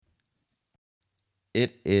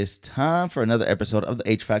It is time for another episode of the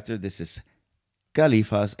H Factor. This is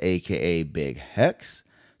Califas, aka Big Hex.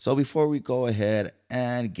 So, before we go ahead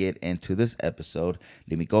and get into this episode,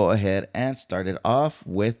 let me go ahead and start it off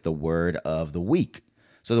with the word of the week.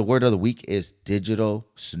 So, the word of the week is Digital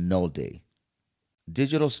Snow Day.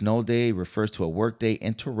 Digital Snow Day refers to a workday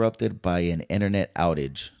interrupted by an internet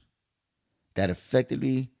outage that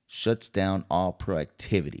effectively shuts down all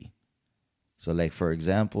productivity. So, like for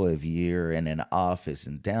example, if you're in an office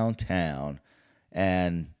in downtown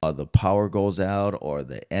and the power goes out or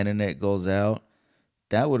the internet goes out,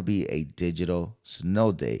 that would be a digital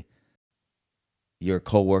snow day. Your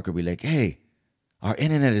coworker be like, "Hey, our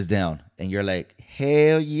internet is down," and you're like,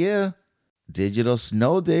 "Hell yeah, digital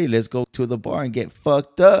snow day. Let's go to the bar and get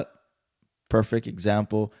fucked up." Perfect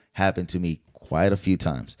example. Happened to me quite a few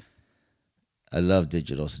times. I love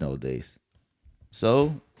digital snow days.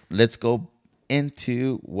 So let's go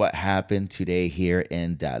into what happened today here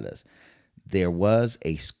in Dallas. There was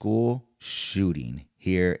a school shooting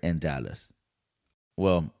here in Dallas.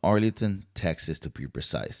 Well, Arlington, Texas, to be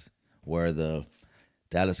precise, where the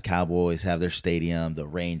Dallas Cowboys have their stadium, the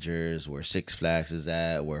Rangers, where Six Flags is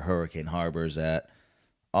at, where Hurricane Harbor is at,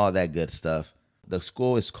 all that good stuff. The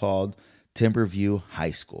school is called Timberview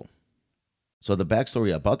High School. So the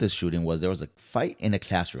backstory about this shooting was there was a fight in a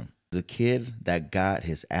classroom. The kid that got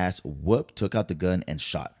his ass whooped took out the gun and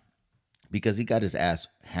shot because he got his ass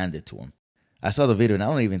handed to him. I saw the video and I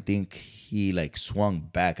don't even think he like swung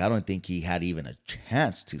back. I don't think he had even a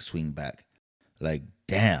chance to swing back. Like,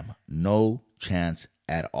 damn, no chance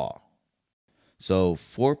at all. So,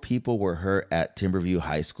 four people were hurt at Timberview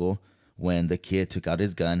High School when the kid took out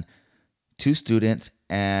his gun, two students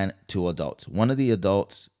and two adults. One of the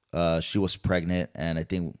adults, she was pregnant, and I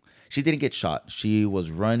think she didn't get shot. She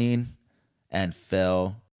was running and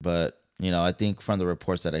fell, but I think from the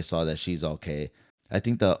reports that I saw that she's okay. I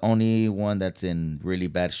think the only one that's in really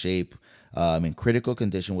bad shape, in critical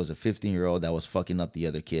condition, was a 15-year-old that was fucking up the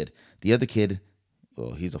other kid. The other kid,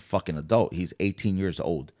 well, he's a fucking adult. He's 18 years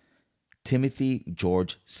old. Timothy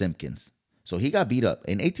George Simpkins. So he got beat up.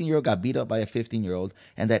 An 18-year-old got beat up by a 15-year-old,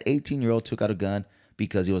 and that 18-year-old took out a gun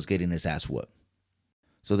because he was getting his ass whooped.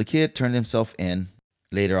 So the kid turned himself in.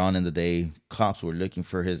 Later on in the day, cops were looking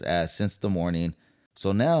for his ass since the morning.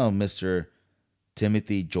 So now Mr.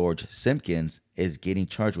 Timothy George Simpkins is getting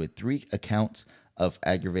charged with 3 accounts of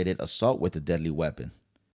aggravated assault with a deadly weapon.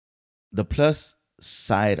 The plus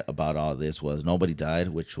side about all this was nobody died,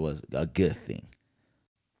 which was a good thing.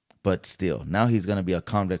 But still, now he's going to be a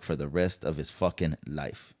convict for the rest of his fucking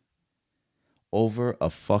life over a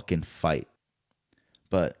fucking fight.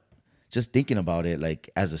 But just thinking about it, like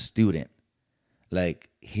as a student, like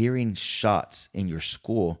hearing shots in your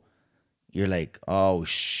school, you're like, oh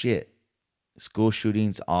shit, school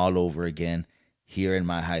shootings all over again here in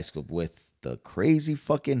my high school with the crazy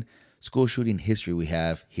fucking school shooting history we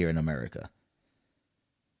have here in America.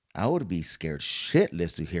 I would be scared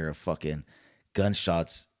shitless to hear a fucking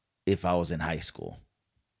gunshots if I was in high school.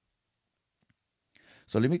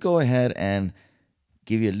 So let me go ahead and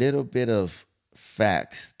give you a little bit of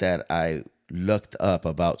facts that I looked up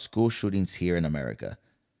about school shootings here in America.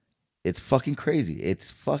 It's fucking crazy.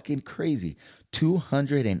 It's fucking crazy.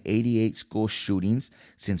 288 school shootings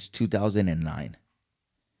since 2009.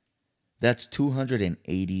 That's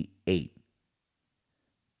 288.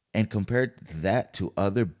 And compared that to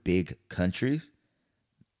other big countries,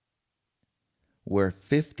 we're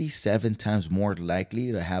 57 times more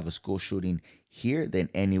likely to have a school shooting here than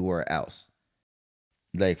anywhere else.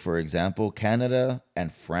 Like, for example, Canada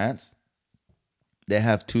and France, they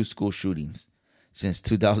have 2 school shootings since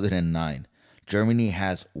 2009. Germany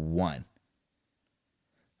has 1.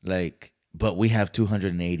 Like, but we have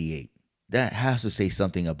 288. That has to say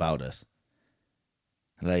something about us.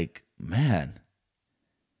 Like, man,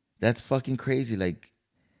 that's fucking crazy. Like,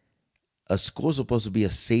 a school's supposed to be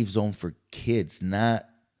a safe zone for kids, not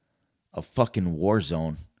a fucking war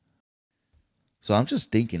zone. So I'm just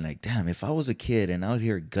thinking, like, damn, if I was a kid and I would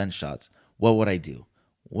hear gunshots, what would I do?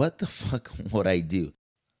 What the fuck would I do?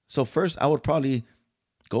 So first, I would probably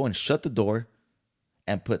go and shut the door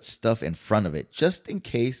and put stuff in front of it just in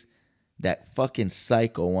case that fucking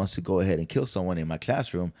psycho wants to go ahead and kill someone in my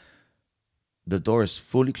classroom. The door is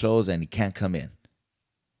fully closed and he can't come in.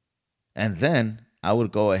 And then I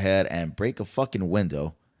would go ahead and break a fucking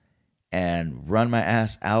window and run my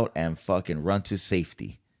ass out and fucking run to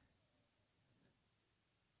safety.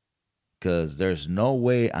 Because there's no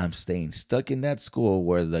way I'm staying stuck in that school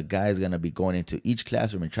where the guy's going to be going into each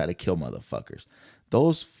classroom and try to kill motherfuckers.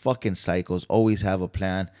 Those fucking psychos always have a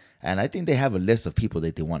plan. And I think they have a list of people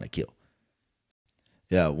that they want to kill.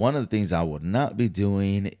 Yeah, one of the things I would not be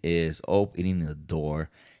doing is opening the door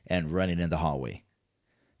and running in the hallway.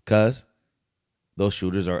 Because those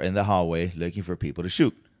shooters are in the hallway looking for people to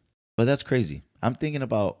shoot. But that's crazy. I'm thinking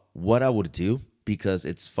about what I would do because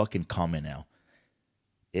it's fucking common now.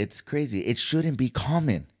 It's crazy. It shouldn't be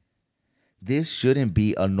common. This shouldn't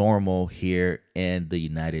be a normal here in the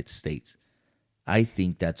United States. I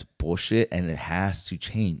think that's bullshit and it has to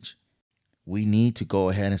change. We need to go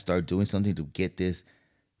ahead and start doing something to get this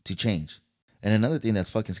to change. And another thing that's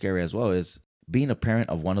fucking scary as well is being a parent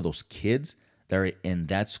of one of those kids that are in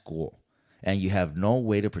that school and you have no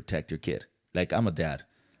way to protect your kid. Like, I'm a dad.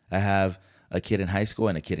 I have a kid in high school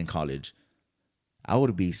and a kid in college. I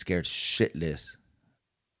would be scared shitless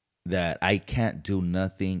that I can't do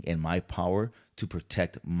nothing in my power to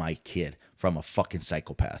protect my kid from a fucking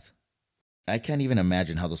psychopath. I can't even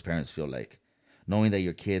imagine how those parents feel like knowing that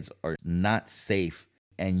your kids are not safe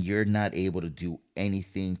and you're not able to do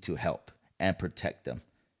anything to help and protect them.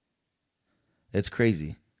 It's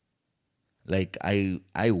crazy. Like,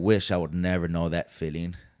 I wish I would never know that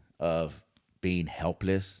feeling of being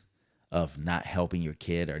helpless, of not helping your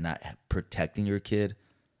kid or not protecting your kid.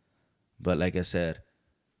 But like I said,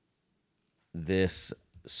 this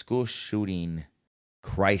school shooting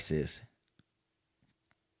crisis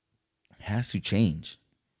has to change.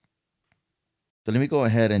 So let me go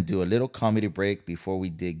ahead and do a little comedy break before we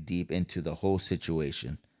dig deep into the whole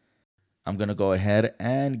situation. I'm going to go ahead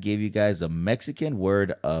and give you guys a Mexican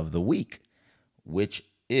word of the week, which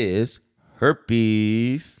is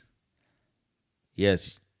herpes.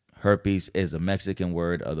 Yes, herpes is a Mexican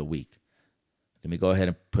word of the week. Let me go ahead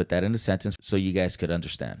and put that in a sentence so you guys could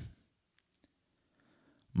understand.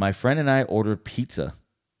 My friend and I ordered pizza.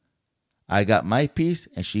 I got my piece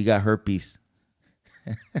and she got her piece.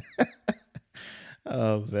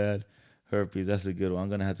 Oh, man. Herpes, that's a good one. I'm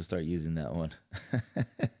going to have to start using that one.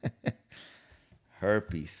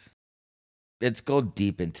 Herpes. Let's go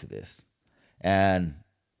deep into this. And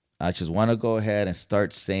I just want to go ahead and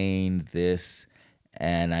start saying this.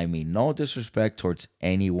 And I mean, no disrespect towards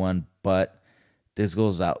anyone, but this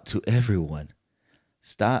goes out to everyone.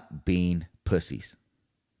 Stop being pussies.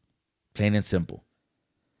 Plain and simple.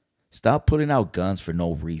 Stop putting out guns for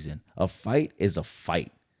no reason. A fight is a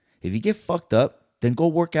fight. If you get fucked up, then go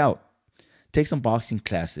work out. Take some boxing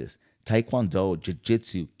classes, taekwondo,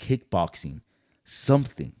 jiu-jitsu, kickboxing,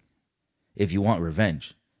 something if you want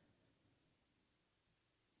revenge.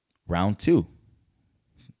 Round 2.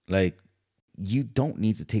 Like, you don't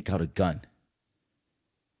need to take out a gun.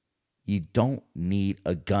 You don't need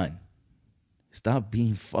a gun. Stop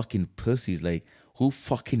being fucking pussies. Like, who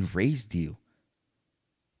fucking raised you?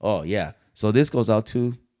 Oh, yeah. So this goes out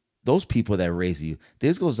to those people that raise you.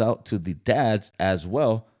 This goes out to the dads as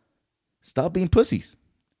well. Stop being pussies.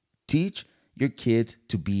 Teach your kids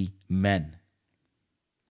to be men.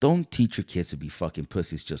 Don't teach your kids to be fucking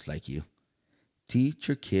pussies just like you. Teach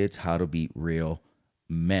your kids how to be real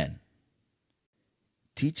men.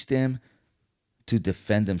 Teach them to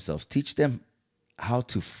defend themselves. Teach them how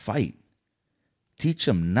to fight. Teach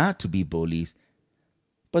them not to be bullies,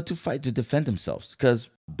 but to fight to defend themselves because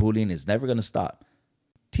bullying is never going to stop.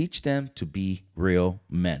 Teach them to be real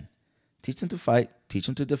men. Teach them to fight. Teach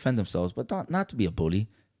them to defend themselves, but not to be a bully.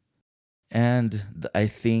 And I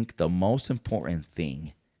think the most important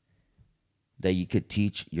thing that you could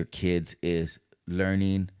teach your kids is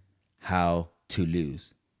learning how to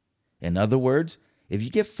lose. In other words, if you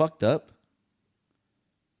get fucked up,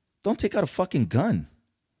 don't take out a fucking gun.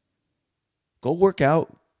 Go work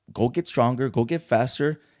out, go get stronger, go get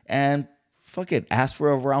faster, and fuck it, ask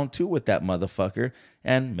for a round 2 with that motherfucker,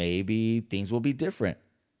 and maybe things will be different.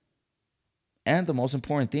 And the most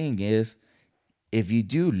important thing is, if you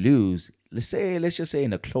do lose, let's just say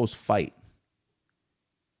in a close fight,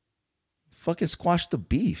 fucking squash the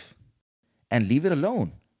beef and leave it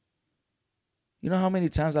alone. You know how many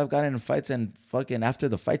times I've gotten in fights and fucking after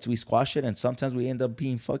the fights we squash it and sometimes we end up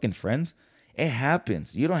being fucking friends? It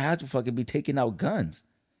happens. You don't have to fucking be taking out guns.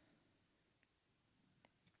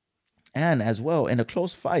 And as well, in a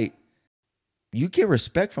close fight, you get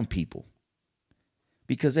respect from people.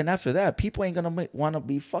 Because then after that, people ain't gonna want to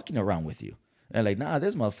be fucking around with you. And like, nah,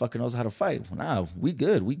 this motherfucker knows how to fight. Nah, we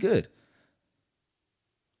good.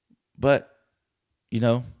 But, you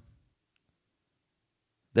know,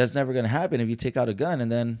 that's never gonna happen if you take out a gun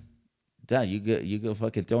and then you get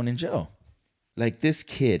fucking thrown in jail. Like this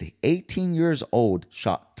kid, 18 years old,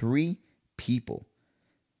 shot 3 people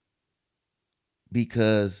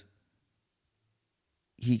because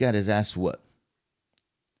he got his ass whooped.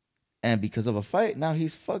 And because of a fight, now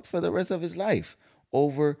he's fucked for the rest of his life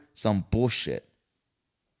over some bullshit.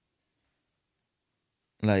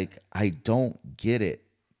 Like, I don't get it.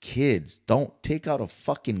 Kids, don't take out a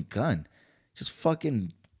fucking gun. Just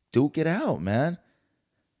fucking duke it out, man.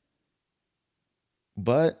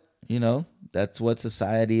 But, that's what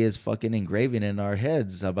society is fucking engraving in our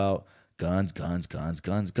heads about guns, guns, guns,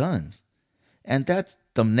 guns, guns. And that's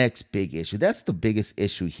the next big issue. That's the biggest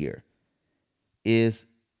issue here is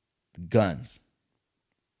guns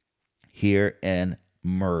here in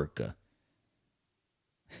America.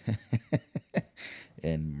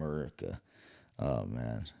 In America. Oh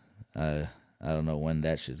man. I don't know when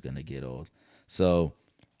that shit's gonna get old. So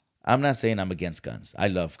I'm not saying I'm against guns. I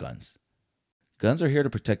love guns. Guns are here to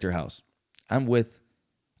protect your house. I'm with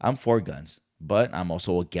I'm for guns, but I'm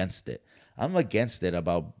also against it. I'm against it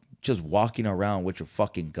about just walking around with your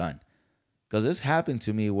fucking gun. Because this happened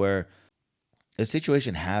to me where a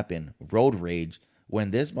situation happened, road rage,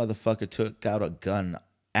 when this motherfucker took out a gun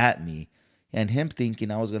at me and him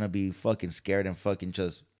thinking I was going to be fucking scared and fucking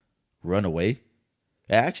just run away.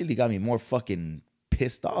 It actually got me more fucking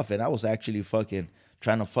pissed off and I was actually fucking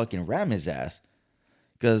trying to fucking ram his ass.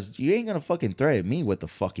 Because you ain't going to fucking threaten me with a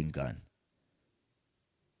fucking gun.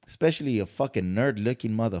 Especially a fucking nerd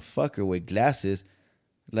looking motherfucker with glasses.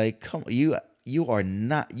 Like, come, you are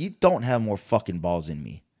not, you don't have more fucking balls than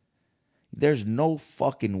me. There's no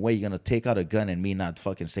fucking way you're gonna take out a gun and me not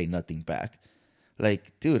fucking say nothing back.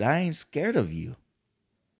 Like, dude, I ain't scared of you.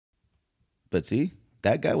 But see,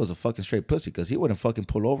 that guy was a fucking straight pussy because he wouldn't fucking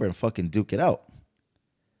pull over and fucking duke it out.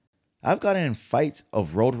 I've gotten in fights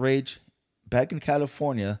of road rage back in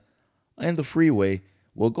California in the freeway.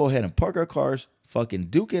 We'll go ahead and park our cars, fucking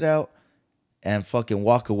duke it out, and fucking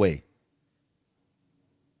walk away.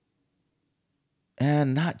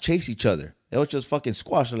 And not chase each other. It was just fucking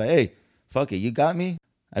squash. Like, hey, fuck it, you got me?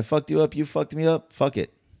 I fucked you up, you fucked me up. Fuck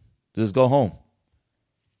it. Just go home.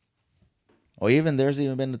 Or even there's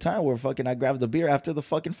even been the time where fucking I grabbed the beer after the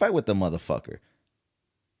fucking fight with the motherfucker.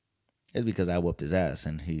 It's because I whooped his ass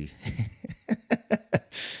and he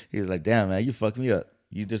he was like, damn man, you fucked me up.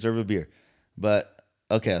 You deserve a beer. But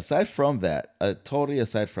okay, totally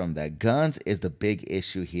aside from that, guns is the big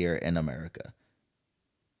issue here in America.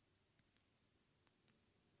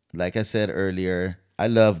 Like I said earlier, I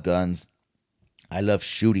love guns. I love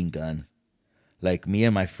shooting guns. Like me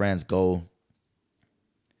and my friends go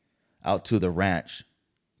out to the ranch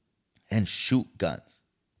and shoot guns,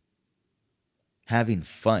 having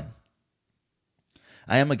fun.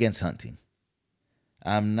 I am against hunting.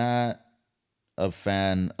 I'm not a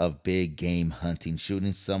fan of big game hunting,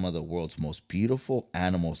 shooting some of the world's most beautiful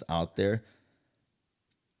animals out there,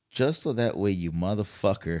 just so that way you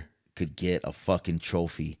motherfucker could get a fucking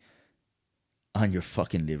trophy on your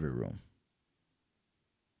fucking living room.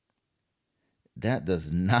 That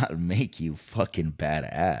does not make you fucking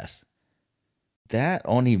badass. That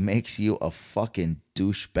only makes you a fucking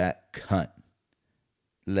douchebag cunt.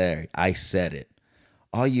 Larry, I said it.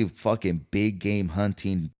 All you fucking big game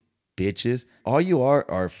hunting bitches, all you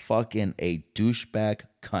are fucking a douchebag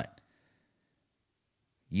cunt.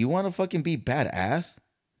 You want to fucking be badass?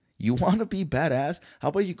 You want to be badass? How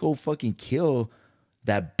about you go fucking kill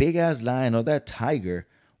that big ass lion or that tiger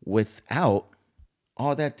without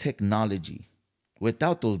all that technology,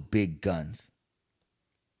 without those big guns,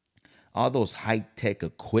 all those high tech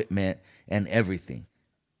equipment and everything?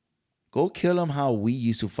 Go kill them how we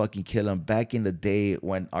used to fucking kill them back in the day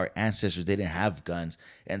when our ancestors didn't have guns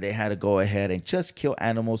and they had to go ahead and just kill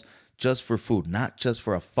animals just for food, not just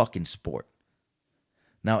for a fucking sport.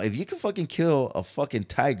 Now, if you can fucking kill a fucking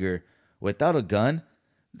tiger without a gun,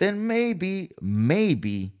 then maybe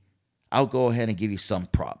I'll go ahead and give you some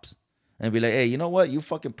props and be like, hey, you know what? You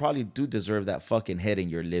fucking probably do deserve that fucking head in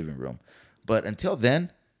your living room. But until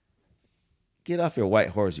then, get off your white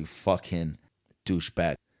horse, you fucking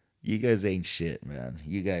douchebag. You guys ain't shit, man.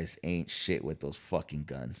 You guys ain't shit with those fucking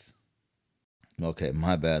guns. Okay,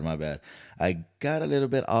 my bad, my bad. I got a little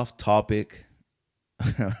bit off topic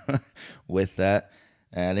with that.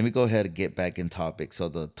 Let me go ahead and get back in topic. So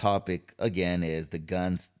the topic again is the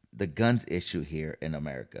guns issue here in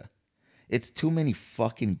America. It's too many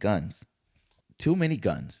fucking guns. Too many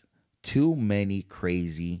guns. Too many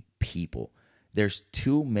crazy people. There's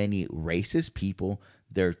too many racist people.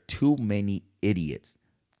 There are too many idiots.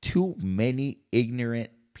 Too many ignorant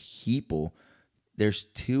people. There's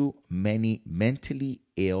too many mentally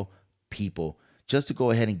ill people just to go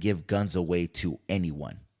ahead and give guns away to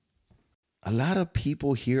anyone. A lot of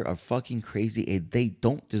people here are fucking crazy and they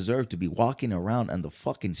don't deserve to be walking around on the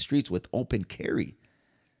fucking streets with open carry.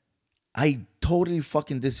 I totally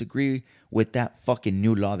fucking disagree with that fucking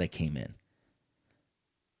new law that came in.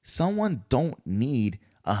 Someone don't need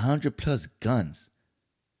 100 plus guns.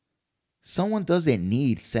 Someone doesn't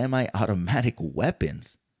need semi automatic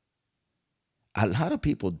weapons. A lot of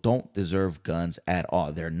people don't deserve guns at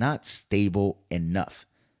all. They're not stable enough.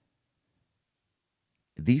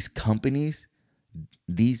 These companies,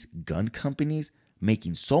 these gun companies,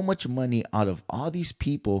 making so much money out of all these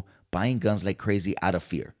people buying guns like crazy out of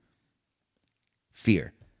fear.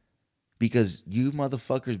 Fear. Because you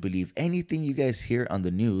motherfuckers believe anything you guys hear on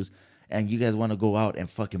the news, and you guys want to go out and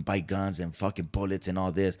fucking buy guns and fucking bullets and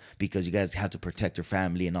all this because you guys have to protect your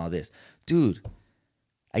family and all this. Dude,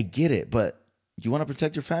 I get it, but you want to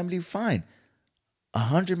protect your family? Fine.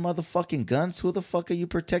 100 motherfucking guns? Who the fuck are you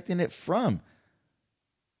protecting it from?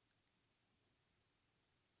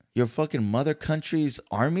 Your fucking mother country's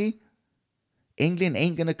army? England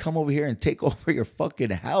ain't gonna come over here and take over your fucking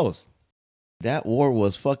house. That war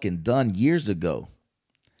was fucking done years ago.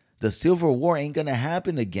 The Civil War ain't gonna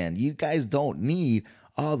happen again. You guys don't need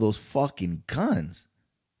all those fucking guns.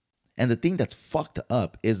 And the thing that's fucked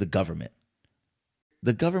up is the government.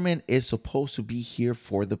 The government is supposed to be here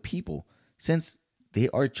for the people since they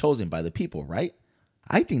are chosen by the people, right?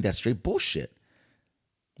 I think that's straight bullshit.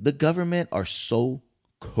 The government are so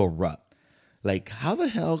corrupt. Like, how the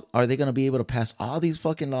hell are they gonna be able to pass all these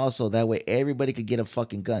fucking laws so that way everybody could get a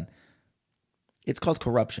fucking gun? It's called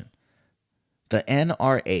corruption. The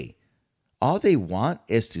NRA, all they want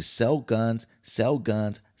is to sell guns, sell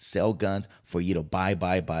guns, sell guns for you to buy,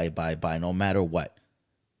 no matter what.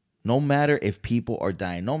 No matter if people are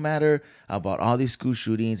dying, no matter about all these school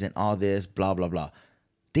shootings and all this, blah, blah, blah.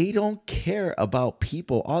 They don't care about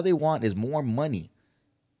people. All they want is more money.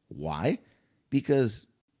 Why? Because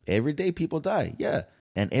every day people die. Yeah.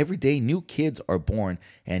 And every day new kids are born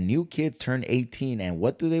and new kids turn 18. And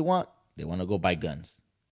what do they want? They want to go buy guns.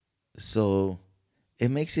 So it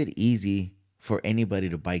makes it easy for anybody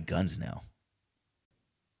to buy guns now.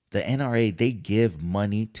 The NRA, they give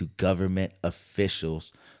money to government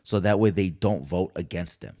officials so that way they don't vote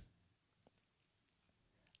against them.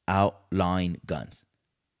 Outlawing guns.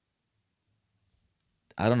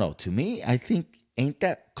 I don't know. To me, I think, ain't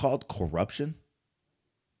that called corruption?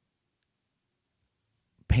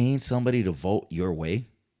 Paying somebody to vote your way?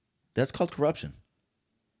 That's called corruption.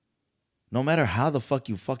 No matter how the fuck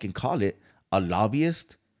you fucking call it, a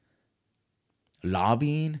lobbyist,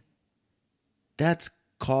 lobbying, that's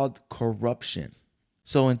called corruption.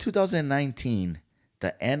 So in 2019,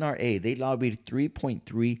 the NRA, they lobbied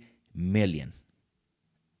 3.3 million.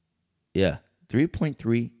 Yeah,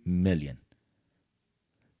 3.3 million.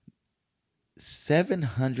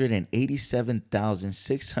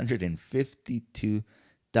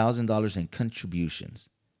 $787,652 in contributions.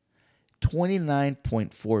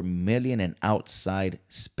 29.4 million in outside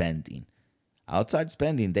spending. Outside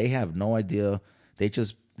spending, they have no idea. They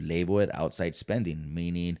just label it outside spending,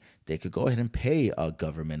 meaning they could go ahead and pay a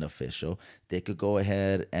government official. They could go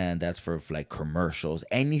ahead and that's for like commercials,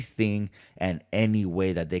 anything and any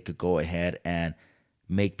way that they could go ahead and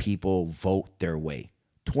make people vote their way.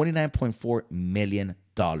 $29.4 million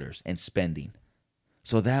in spending.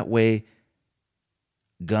 So that way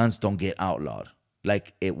guns don't get outlawed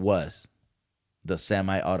like it was. The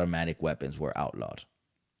semi-automatic weapons were outlawed.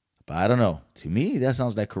 But I don't know. To me, that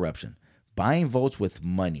sounds like corruption. Buying votes with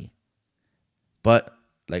money. But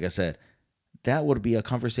like I said, that would be a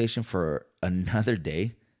conversation for another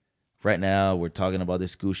day. Right now, we're talking about the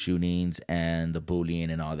school shootings and the bullying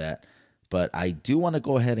and all that. But I do want to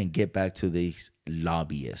go ahead and get back to these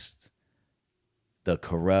lobbyists, the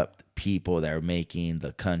corrupt people that are making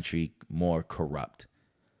the country more corrupt.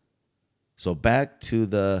 So back to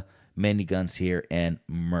the many guns here in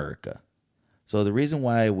America. So the reason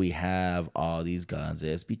why we have all these guns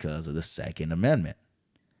is because of the Second Amendment,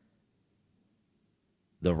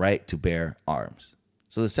 the right to bear arms.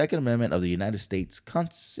 So the Second Amendment of the United States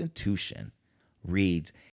Constitution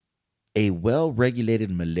reads, a well-regulated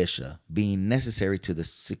militia being necessary to the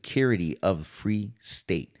security of the free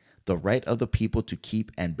state, the right of the people to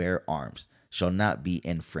keep and bear arms shall not be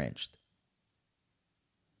infringed.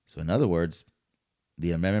 So in other words,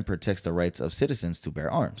 the amendment protects the rights of citizens to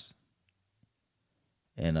bear arms.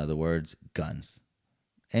 In other words, guns.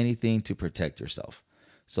 Anything to protect yourself.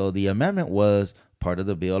 So the amendment was part of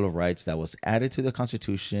the Bill of Rights that was added to the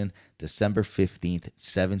Constitution December 15th,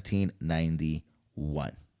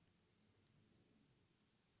 1791.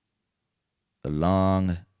 A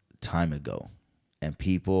long time ago. And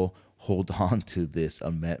people hold on to this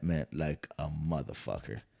amendment like a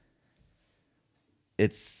motherfucker.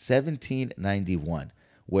 It's 1791,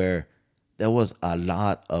 where there was a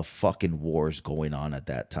lot of fucking wars going on at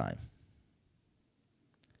that time.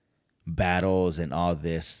 Battles and all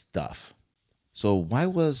this stuff. So why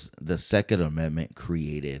was the Second Amendment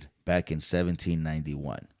created back in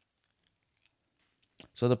 1791.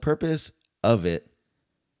 So the purpose of it,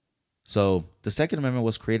 so the Second Amendment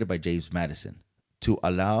was created by James Madison to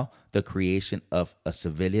allow the creation of a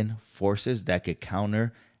civilian forces that could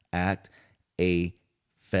counteract a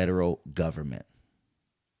federal government.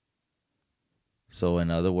 So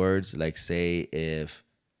in other words, like say if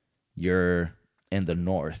you're in the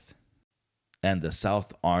North and the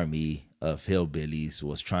South Army of hillbillies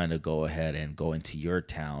was trying to go ahead and go into your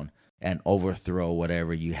town and overthrow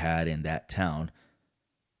whatever you had in that town,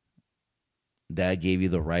 that gave you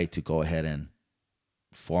the right to go ahead and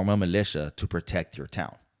form a militia to protect your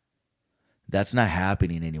town. That's not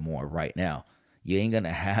happening anymore right now. You ain't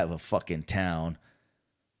gonna have a fucking town,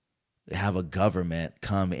 have a government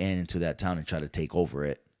come into that town and try to take over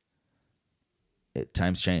it.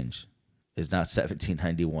 Times change. It's not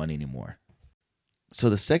 1791 anymore. So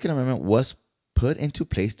the Second Amendment was put into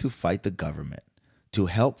place to fight the government, to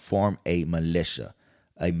help form a militia.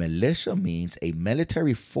 A militia means a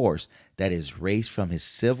military force that is raised from its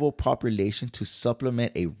civil population to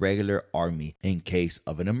supplement a regular army in case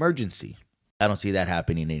of an emergency. I don't see that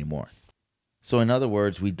happening anymore. So in other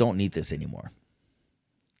words, we don't need this anymore.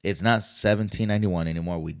 It's not 1791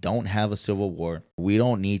 anymore. We don't have a civil war. We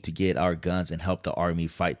don't need to get our guns and help the army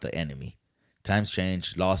fight the enemy. Times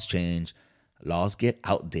change, laws change, laws get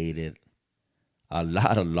outdated. A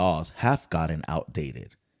lot of laws have gotten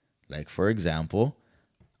outdated. Like for example,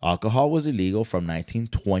 alcohol was illegal from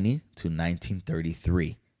 1920 to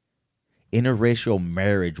 1933. Interracial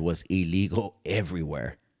marriage was illegal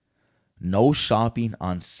everywhere. No shopping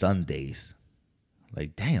on Sundays.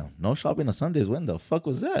 Like, damn, no shopping on Sundays. When the fuck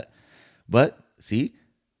was that? But see,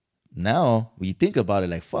 now when you think about it,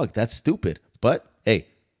 like, fuck, that's stupid. But hey,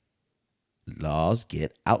 laws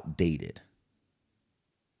get outdated.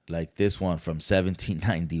 Like this one from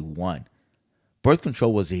 1791. Birth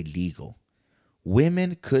control was illegal.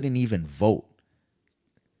 Women couldn't even vote.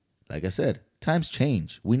 Like I said, times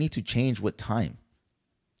change. We need to change with time.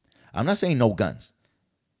 I'm not saying no guns.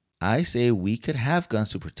 I say we could have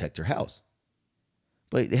guns to protect your house.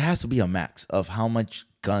 But it has to be a max of how much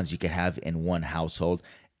guns you can have in one household.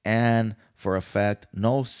 And for a fact,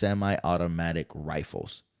 no semi-automatic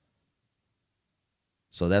rifles.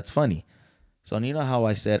 So that's funny. So you know how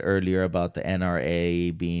I said earlier about the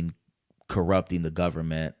NRA being corrupting the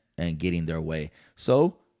government and getting their way.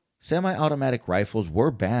 So semi-automatic rifles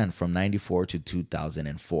were banned from 94 to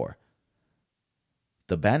 2004.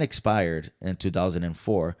 The ban expired in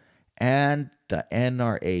 2004, and the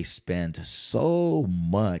NRA spent so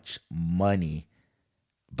much money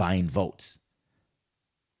buying votes.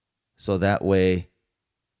 So that way,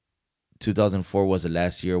 2004 was the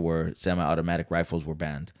last year where semi-automatic rifles were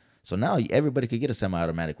banned. So now everybody could get a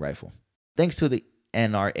semi-automatic rifle. Thanks to the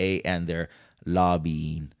NRA and their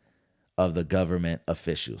lobbying of the government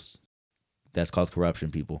officials. That's called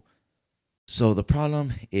corruption, people. So the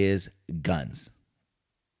problem is guns.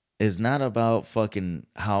 It's not about fucking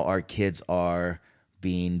how our kids are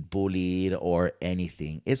being bullied or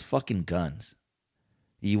anything. It's fucking guns.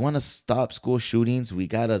 You want to stop school shootings? We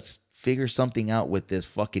got to figure something out with this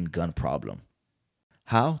fucking gun problem.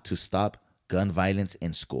 How to stop gun violence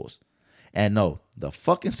in schools. And no, the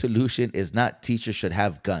fucking solution is not teachers should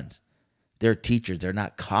have guns. They're teachers. They're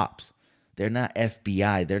not cops. They're not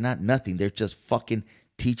FBI. They're not nothing. They're just fucking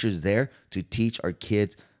teachers there to teach our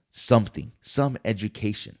kids something, some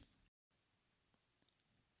education.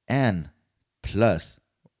 And plus,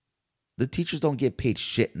 the teachers don't get paid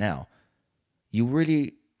shit now. You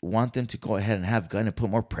really want them to go ahead and have gun and put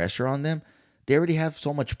more pressure on them? They already have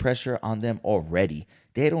so much pressure on them already.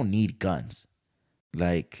 They don't need guns.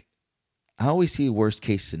 Like, I always see worst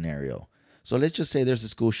case scenario. So let's just say there's a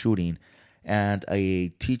school shooting and a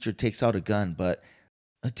teacher takes out a gun, but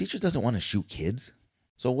a teacher doesn't want to shoot kids.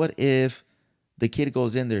 So what if the kid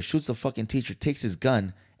goes in there, shoots the fucking teacher, takes his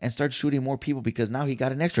gun, and starts shooting more people because now he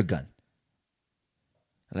got an extra gun?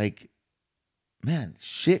 Like, man,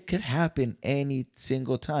 shit could happen any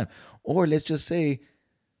single time. Or let's just say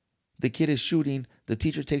the kid is shooting, the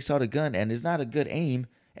teacher takes out a gun and it's not a good aim,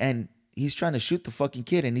 and he's trying to shoot the fucking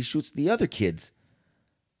kid and he shoots the other kids.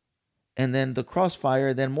 And then the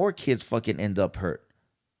crossfire, then more kids fucking end up hurt.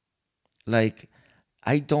 Like,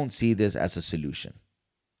 I don't see this as a solution.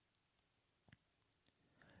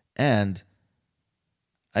 And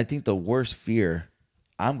I think the worst fear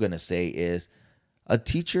I'm going to say is a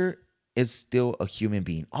teacher is still a human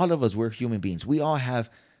being. All of us, we're human beings. We all have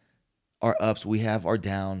our ups, we have our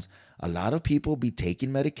downs. A lot of people be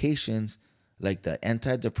taking medications like the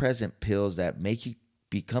antidepressant pills that make you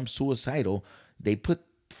become suicidal. They put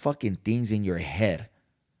fucking things in your head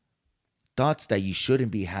thoughts that you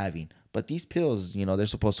shouldn't be having. But these pills, they're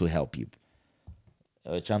supposed to help you,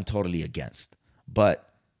 which I'm totally against.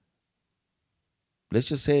 But let's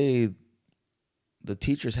just say the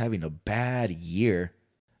teacher's having a bad year,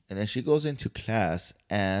 and then she goes into class,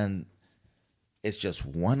 and it's just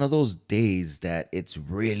one of those days that it's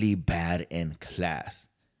really bad in class.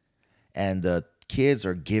 And the kids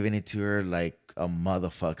are giving it to her like a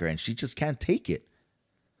motherfucker, and she just can't take it.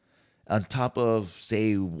 On top of,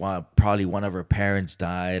 say, probably one of her parents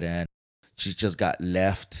died, and she just got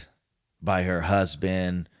left by her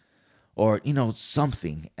husband, or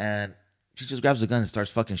something, and she just grabs a gun and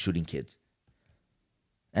starts fucking shooting kids.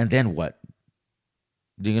 And then what?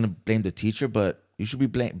 You're gonna blame the teacher, but you should be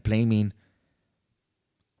blaming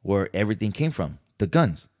where everything came from, the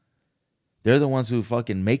guns. They're the ones who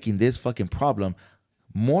fucking making this fucking problem.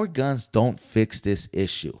 More guns don't fix this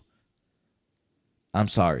issue. I'm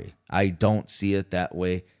sorry. I don't see it that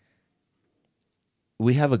way.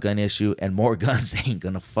 We have a gun issue, and more guns ain't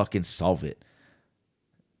gonna fucking solve it.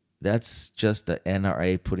 That's just the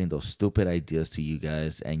NRA putting those stupid ideas to you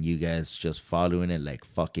guys, and you guys just following it like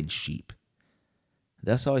fucking sheep.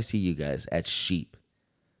 That's how I see you guys, as sheep.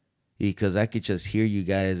 Because I could just hear you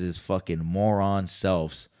guys as fucking moron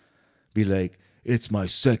selves be like, it's my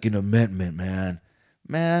Second Amendment, man.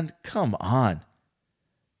 Man, come on.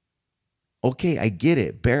 Okay, I get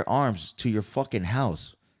it. Bear arms to your fucking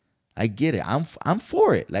house. I get it. I'm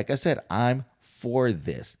for it. Like I said, I'm for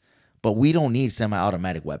this. But we don't need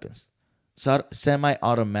semi-automatic weapons.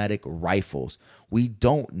 Semi-automatic rifles. We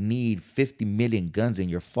don't need 50 million guns in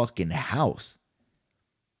your fucking house.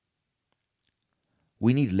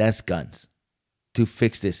 We need less guns to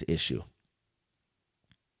fix this issue.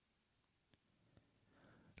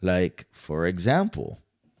 Like, for example,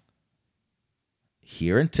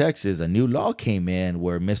 here in Texas, a new law came in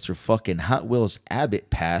where Mr. fucking Hot Wheels Abbott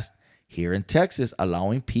passed here in Texas,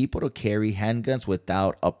 allowing people to carry handguns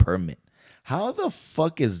without a permit. How the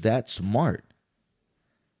fuck is that smart?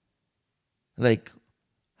 Like,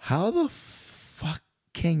 how the fuck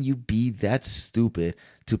can you be that stupid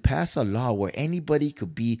to pass a law where anybody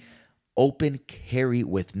could be open carry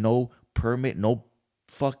with no permit, no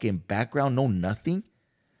fucking background, no nothing?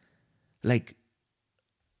 Like,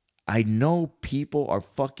 I know people are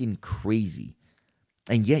fucking crazy,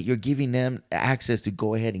 and yet you're giving them access to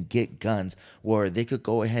go ahead and get guns, where they could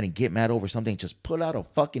go ahead and get mad over something, just pull out a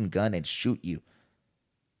fucking gun and shoot you.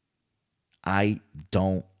 I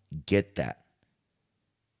don't get that.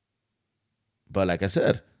 But like I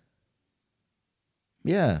said,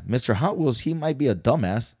 yeah, Mr. Hot Wheels, he might be a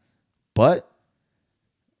dumbass, but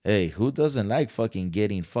hey, who doesn't like fucking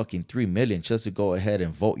getting fucking 3 million just to go ahead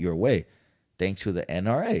and vote your way? Thanks to the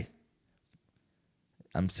NRA.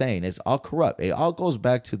 I'm saying it's all corrupt. It all goes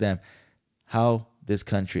back to them, how this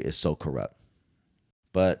country is so corrupt.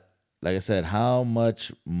 But like I said, how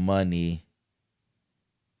much money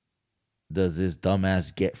does this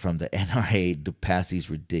dumbass get from the NRA to pass these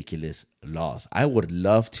ridiculous laws? I would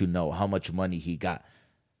love to know how much money he got,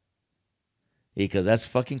 because that's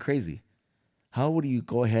fucking crazy. How would you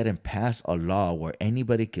go ahead and pass a law where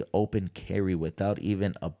anybody could open carry without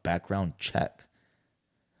even a background check?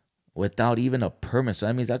 Without even a permit. So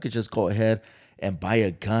that means I could just go ahead and buy a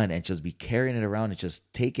gun and just be carrying it around and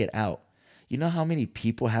just take it out. You know how many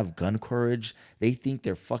people have gun courage? They think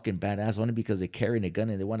they're fucking badass only because they're carrying a gun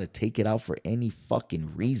and they want to take it out for any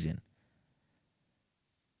fucking reason.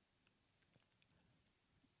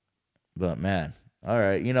 But man, all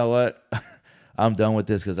right, you know what? I'm done with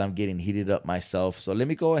this because I'm getting heated up myself. So let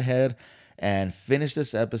me go ahead and finish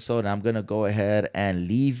this episode. I'm going to go ahead and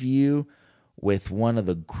leave you with one of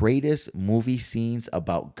the greatest movie scenes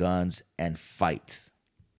about guns and fights.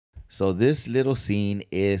 So this little scene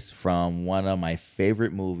is from one of my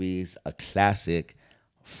favorite movies, a classic,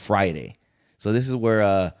 Friday. So this is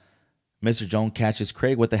where Mr. Jones catches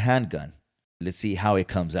Craig with a handgun. Let's see how it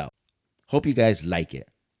comes out. Hope you guys like it.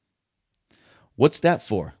 What's that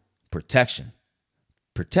for? Protection.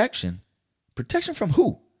 Protection? Protection from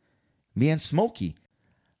who? Me and Smokey.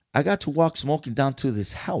 I got to walk Smokey down to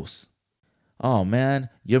this house. Oh man,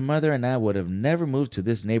 your mother and I would have never moved to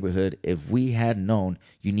this neighborhood if we had known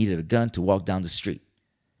you needed a gun to walk down the street.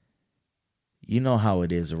 You know how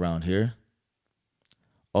it is around here.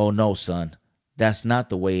 Oh no, son. That's not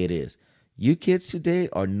the way it is. You kids today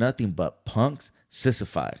are nothing but punks,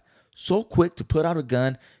 sissified. So quick to put out a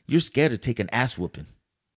gun, you're scared to take an ass whooping.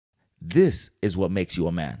 This is what makes you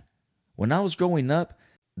a man. When I was growing up,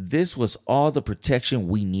 this was all the protection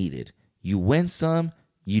we needed. You win some,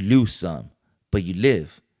 you lose some, but you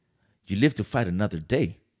live. You live to fight another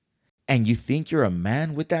day. And you think you're a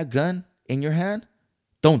man with that gun in your hand?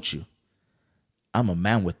 Don't you? I'm a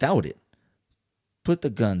man without it. Put the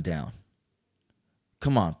gun down.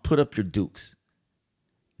 Come on, put up your dukes.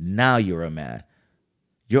 Now you're a man.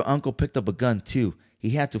 Your uncle picked up a gun too.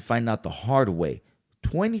 He had to find out the hard way.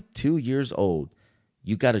 22 years old.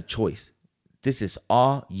 You got a choice. This is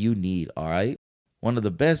all you need, all right? One of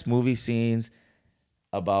the best movie scenes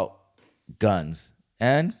about guns.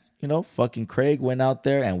 And, fucking Craig went out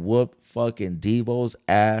there and whooped fucking Debo's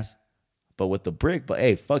ass, but with the brick. But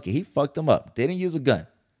hey, fuck it. He fucked him up. They didn't use a gun.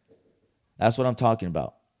 That's what I'm talking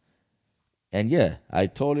about. And yeah, I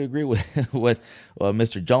totally agree with what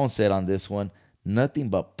Mr. Jones said on this one. Nothing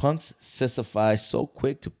but punks sissify so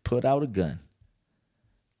quick to put out a gun.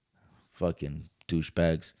 Fucking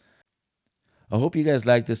douchebags. I hope you guys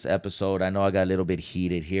liked this episode. I know I got a little bit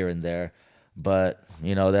heated here and there, but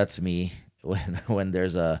that's me when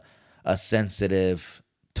there's a sensitive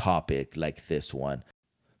topic like this one.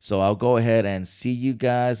 So I'll go ahead and see you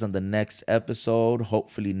guys on the next episode,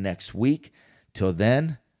 hopefully next week. Till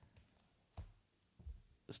then,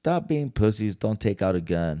 stop being pussies. Don't take out a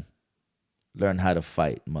gun. Learn how to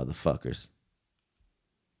fight, motherfuckers.